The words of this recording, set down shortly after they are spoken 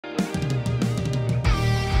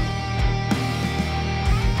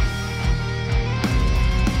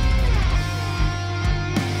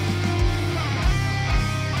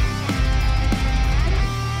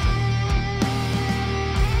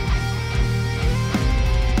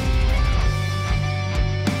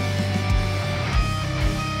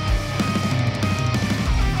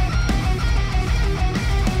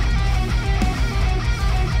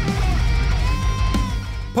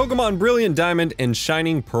Pokemon Brilliant Diamond and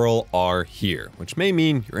Shining Pearl are here, which may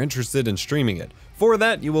mean you're interested in streaming it. For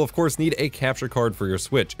that, you will of course need a capture card for your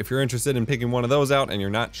Switch. If you're interested in picking one of those out and you're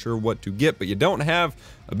not sure what to get, but you don't have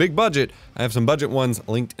a big budget, I have some budget ones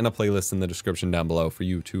linked in a playlist in the description down below for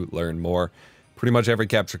you to learn more. Pretty much every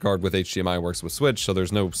capture card with HDMI works with Switch, so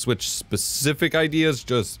there's no Switch specific ideas,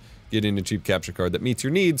 just getting a cheap capture card that meets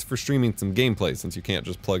your needs for streaming some gameplay, since you can't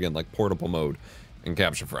just plug in like portable mode and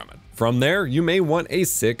capture from it. From there, you may want a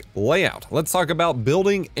sick layout. Let's talk about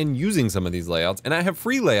building and using some of these layouts, and I have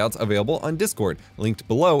free layouts available on Discord, linked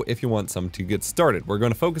below if you want some to get started. We're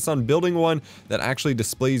going to focus on building one that actually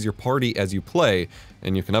displays your party as you play,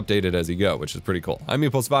 and you can update it as you go, which is pretty cool. I'm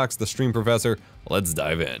EposVox, the Stream Professor. Let's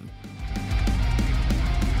dive in.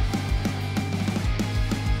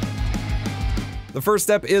 The first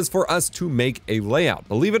step is for us to make a layout.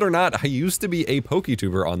 Believe it or not, I used to be a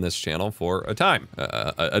PokeTuber on this channel for a time.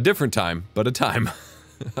 A different time, but a time.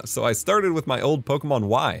 So I started with my old Pokemon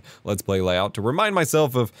Y Let's Play layout to remind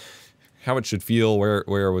myself of how it should feel, where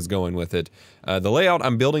I was going with it. The layout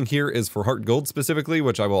I'm building here is for Heart Gold specifically,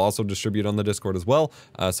 which I will also distribute on the Discord as well.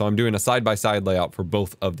 So I'm doing a side-by-side layout for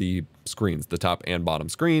both of the screens, the top and bottom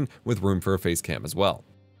screen, with room for a face cam as well.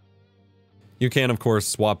 You can, of course,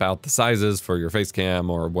 swap out the sizes for your face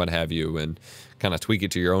cam or what have you and kind of tweak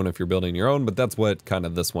it to your own if you're building your own, but that's what kind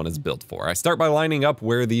of this one is built for. I start by lining up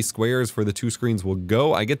where the squares for the two screens will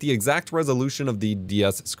go. I get the exact resolution of the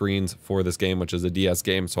DS screens for this game, which is a DS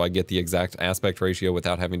game, so I get the exact aspect ratio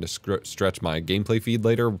without having to stretch my gameplay feed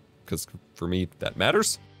later, because for me, that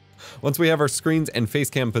matters. Once we have our screens and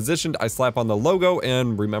face cam positioned, I slap on the logo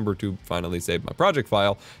and remember to finally save my project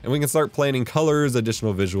file, and we can start planning colors,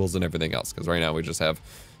 additional visuals, and everything else, because right now we just have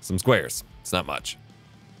some squares. It's not much.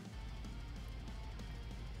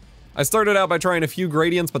 I started out by trying a few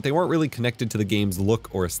gradients, but they weren't really connected to the game's look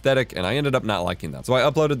or aesthetic, and I ended up not liking them. So I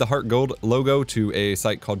uploaded the Heart Gold logo to a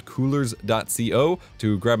site called coolers.co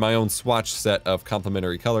to grab my own swatch set of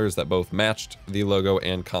complementary colors that both matched the logo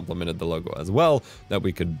and complemented the logo as well, that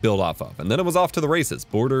we could build off of. And then it was off to the races.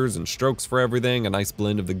 Borders and strokes for everything, a nice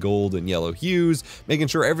blend of the gold and yellow hues, making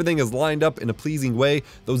sure everything is lined up in a pleasing way.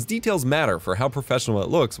 Those details matter for how professional it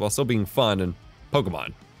looks while still being fun and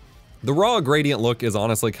Pokemon. The raw gradient look is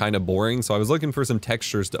honestly kind of boring, so I was looking for some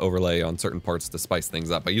textures to overlay on certain parts to spice things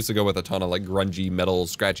up. I used to go with a ton of like grungy, metal,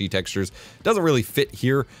 scratchy textures. Doesn't really fit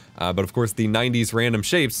here, but of course the 90s random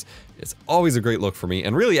shapes is always a great look for me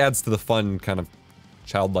and really adds to the fun kind of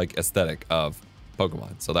childlike aesthetic of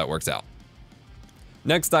Pokemon, so that works out.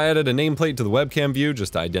 Next, I added a nameplate to the webcam view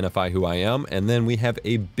just to identify who I am, and then we have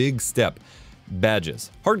a big step.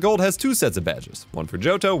 Badges. Heart Gold has two sets of badges, one for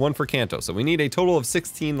Johto, one for Kanto, so we need a total of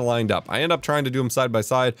 16 lined up. I end up trying to do them side by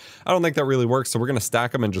side. I don't think that really works, so we're gonna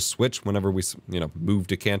stack them and just switch whenever we, move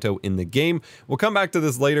to Kanto in the game. We'll come back to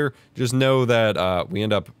this later. Just know that we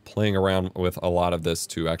end up playing around with a lot of this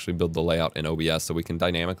to actually build the layout in OBS so we can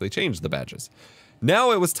dynamically change the badges.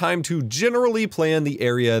 Now it was time to generally plan the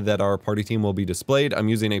area that our party team will be displayed. I'm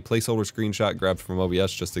using a placeholder screenshot grabbed from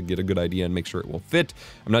OBS just to get a good idea and make sure it will fit.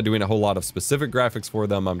 I'm not doing a whole lot of specific graphics for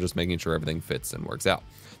them. I'm just making sure everything fits and works out.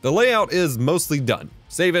 The layout is mostly done.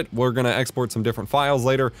 Save it. We're going to export some different files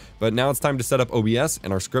later, but now it's time to set up OBS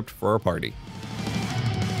and our script for our party.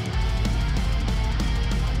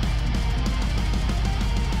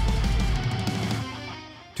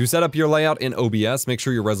 To set up your layout in OBS, make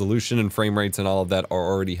sure your resolution and frame rates and all of that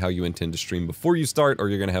are already how you intend to stream before you start, or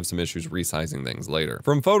you're going to have some issues resizing things later.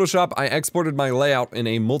 From Photoshop, I exported my layout in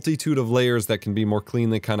a multitude of layers that can be more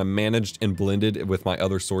cleanly kind of managed and blended with my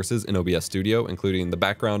other sources in OBS Studio, including the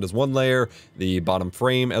background as one layer, the bottom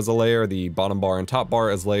frame as a layer, the bottom bar and top bar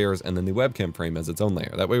as layers, and then the webcam frame as its own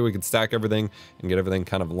layer. That way we could stack everything and get everything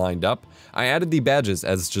kind of lined up. I added the badges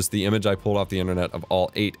as just the image I pulled off the internet of all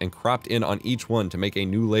 8 and cropped in on each one to make a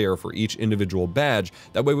new layer for each individual badge.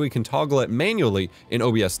 That way we can toggle it manually in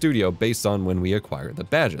OBS Studio based on when we acquire the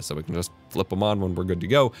badges. So we can just flip them on when we're good to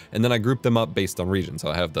go. And then I group them up based on region. So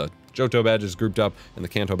I have the Johto badges grouped up and the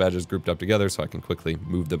Kanto badges grouped up together so I can quickly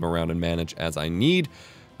move them around and manage as I need.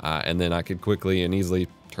 And then I could quickly and easily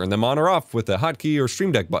turn them on or off with a hotkey or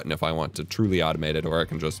Stream Deck button if I want to truly automate it, or I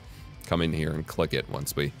can just come in here and click it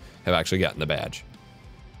once we have actually gotten the badge.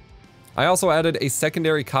 I also added a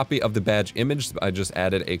secondary copy of the badge image. I just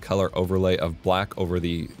added a color overlay of black over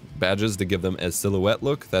the badges to give them a silhouette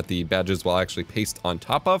look that the badges will actually paste on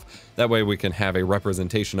top of. That way we can have a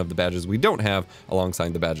representation of the badges we don't have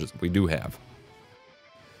alongside the badges we do have.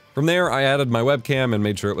 From there, I added my webcam and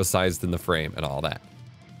made sure it was sized in the frame and all that.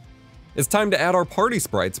 It's time to add our party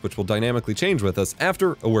sprites, which will dynamically change with us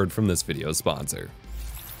after a word from this video's sponsor.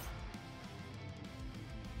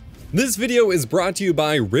 This video is brought to you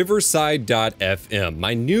by Riverside.fm,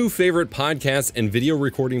 my new favorite podcast and video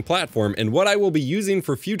recording platform, and what I will be using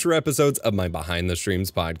for future episodes of my Behind the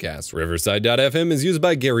Streams podcast. Riverside.fm is used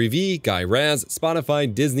by Gary Vee, Guy Raz,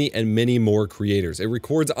 Spotify, Disney, and many more creators. It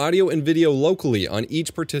records audio and video locally on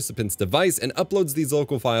each participant's device and uploads these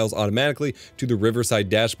local files automatically to the Riverside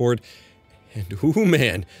dashboard. And ooh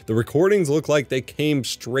man, the recordings look like they came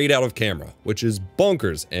straight out of camera, which is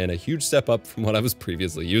bonkers and a huge step up from what I was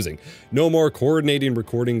previously using. No more coordinating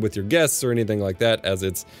recording with your guests or anything like that, as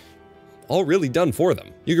it's all really done for them.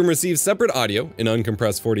 You can receive separate audio in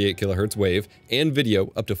uncompressed 48 kilohertz wave and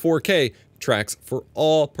video up to 4K tracks for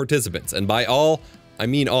all participants. And by all, I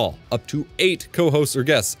mean all. Up to 8 co-hosts or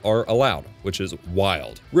guests are allowed, which is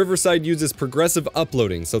wild. Riverside uses progressive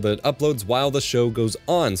uploading so that it uploads while the show goes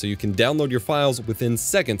on, so you can download your files within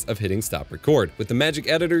seconds of hitting stop record. With the Magic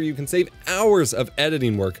Editor, you can save hours of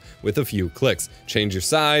editing work with a few clicks. Change your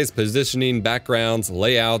size, positioning, backgrounds,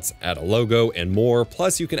 layouts, add a logo, and more.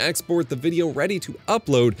 Plus, you can export the video ready to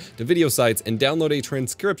upload to video sites and download a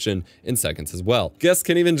transcription in seconds as well. Guests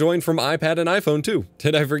can even join from iPad and iPhone too.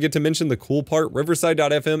 Did I forget to mention the cool part?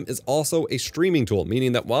 Riverside.fm is also a streaming tool,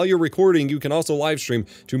 meaning that while you're recording, you can also live stream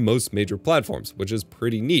to most major platforms, which is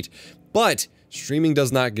pretty neat. But streaming does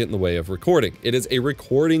not get in the way of recording. It is a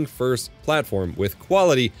recording first platform with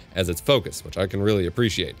quality as its focus, which I can really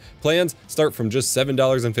appreciate. Plans start from just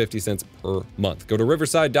 $7.50 per month. Go to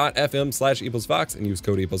riverside.fm/EposVox and use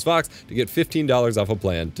code EposVox to get $15 off a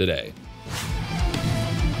plan today.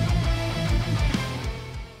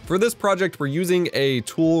 For this project, we're using a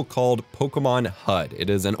tool called Pokemon HUD. It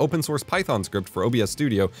is an open source Python script for OBS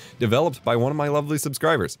Studio developed by one of my lovely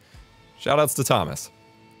subscribers. Shoutouts to Thomas.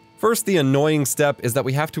 First, the annoying step is that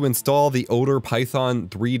we have to install the older Python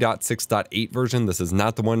 3.6.8 version. This is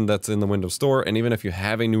not the one that's in the Windows Store, and even if you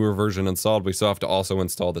have a newer version installed, we still have to also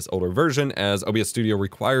install this older version, as OBS Studio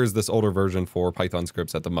requires this older version for Python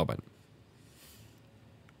scripts at the moment.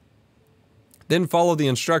 Then follow the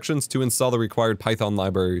instructions to install the required Python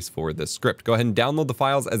libraries for this script. Go ahead and download the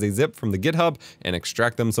files as a zip from the GitHub and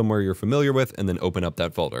extract them somewhere you're familiar with, and then open up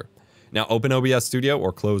that folder. Now open OBS Studio,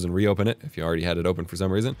 or close and reopen it if you already had it open for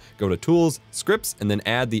some reason. Go to Tools, Scripts, and then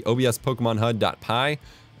add the OBS Pokemon HUD.py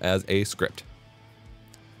as a script.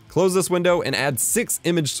 Close this window and add 6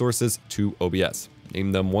 image sources to OBS.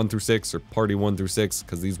 Name them 1 through 6 or party 1 through 6,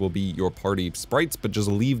 because these will be your party sprites, but just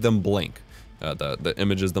leave them blank. The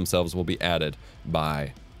images themselves will be added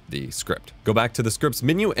by the script. Go back to the scripts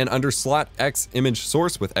menu, and under slot X image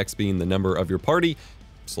source, with X being the number of your party,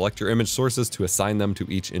 select your image sources to assign them to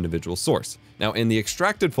each individual source. Now in the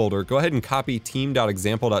extracted folder, go ahead and copy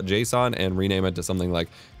team.example.json and rename it to something like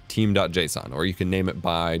team.json, or you can name it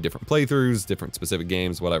by different playthroughs, different specific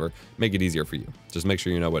games, whatever. Make it easier for you. Just make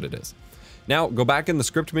sure you know what it is. Now go back in the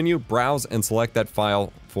script menu, browse, and select that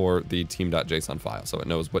file for the team.json file so it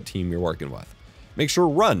knows what team you're working with. Make sure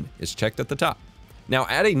run is checked at the top. Now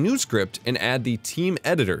add a new script and add the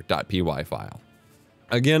teameditor.py file.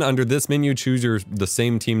 Again, under this menu, choose the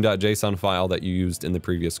same team.json file that you used in the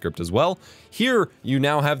previous script as well. Here, you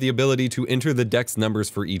now have the ability to enter the dex numbers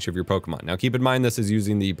for each of your Pokemon. Now keep in mind, this is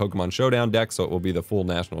using the Pokemon Showdown dex, so it will be the full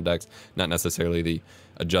national dex, not necessarily the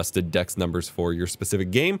adjusted dex numbers for your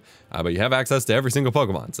specific game, but you have access to every single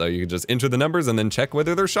Pokemon, so you can just enter the numbers and then check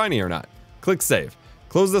whether they're shiny or not. Click Save.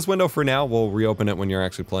 Close this window for now. We'll reopen it when you're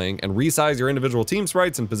actually playing, and resize your individual team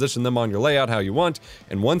sprites and position them on your layout how you want.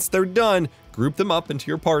 And once they're done, group them up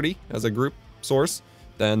into your party as a group source,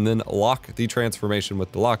 then lock the transformation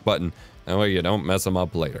with the lock button. That way you don't mess them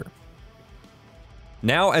up later.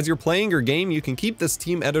 Now, as you're playing your game, you can keep this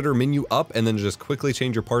team editor menu up and then just quickly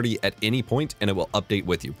change your party at any point and it will update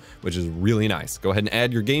with you, which is really nice. Go ahead and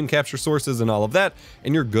add your game capture sources and all of that,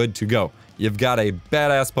 and you're good to go. You've got a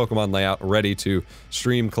badass Pokemon layout ready to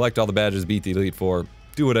stream, collect all the badges, beat the Elite Four,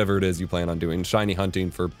 do whatever it is you plan on doing, shiny hunting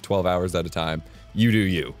for 12 hours at a time. You do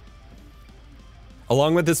you.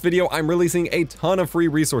 Along with this video, I'm releasing a ton of free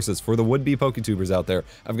resources for the would-be PokeTubers out there.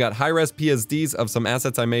 I've got high-res PSDs of some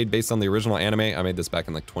assets I made based on the original anime. I made this back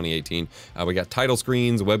in like 2018. We got title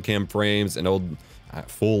screens, webcam frames, an old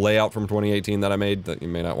full layout from 2018 that I made that you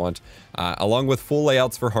may not want, along with full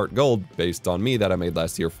layouts for Heart Gold based on me that I made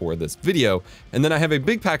last year for this video. And then I have a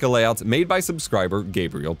big pack of layouts made by subscriber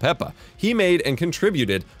Gabriel Peppa. He made and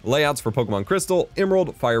contributed layouts for Pokemon Crystal,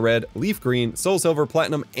 Emerald, Fire Red, Leaf Green, Soul Silver,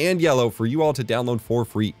 Platinum, and Yellow for you all to download for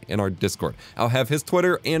free in our Discord. I'll have his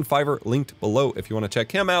Twitter and Fiverr linked below if you want to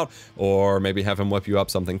check him out, or maybe have him whip you up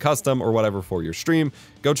something custom or whatever for your stream.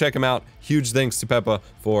 Go check him out. Huge thanks to Peppa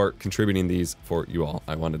for contributing these for you all.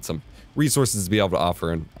 I wanted some resources to be able to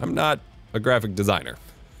offer, and I'm not a graphic designer,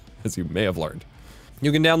 as you may have learned.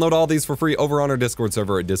 You can download all these for free over on our Discord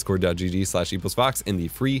server at discord.gg/EposVox in the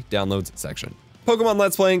free downloads section. Pokemon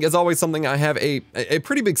Let's Playing is always something I have a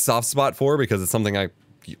pretty big soft spot for because it's something I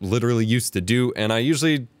literally used to do, and I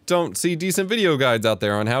usually don't see decent video guides out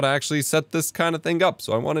there on how to actually set this kind of thing up.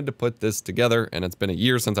 So I wanted to put this together, and it's been a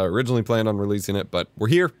year since I originally planned on releasing it, but we're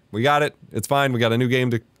here, we got it, it's fine, we got a new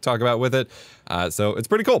game to talk about with it. So it's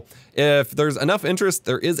pretty cool. If there's enough interest,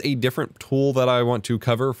 there is a different tool that I want to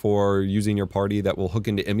cover for using your party that will hook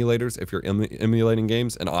into emulators if you're emulating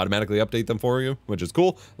games and automatically update them for you, which is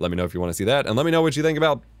cool. Let me know if you want to see that, and let me know what you think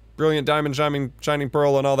about Brilliant Diamond, Shining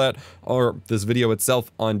Pearl, and all that, or this video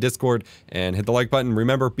itself on Discord, and hit the like button.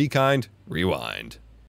 Remember, be kind, rewind.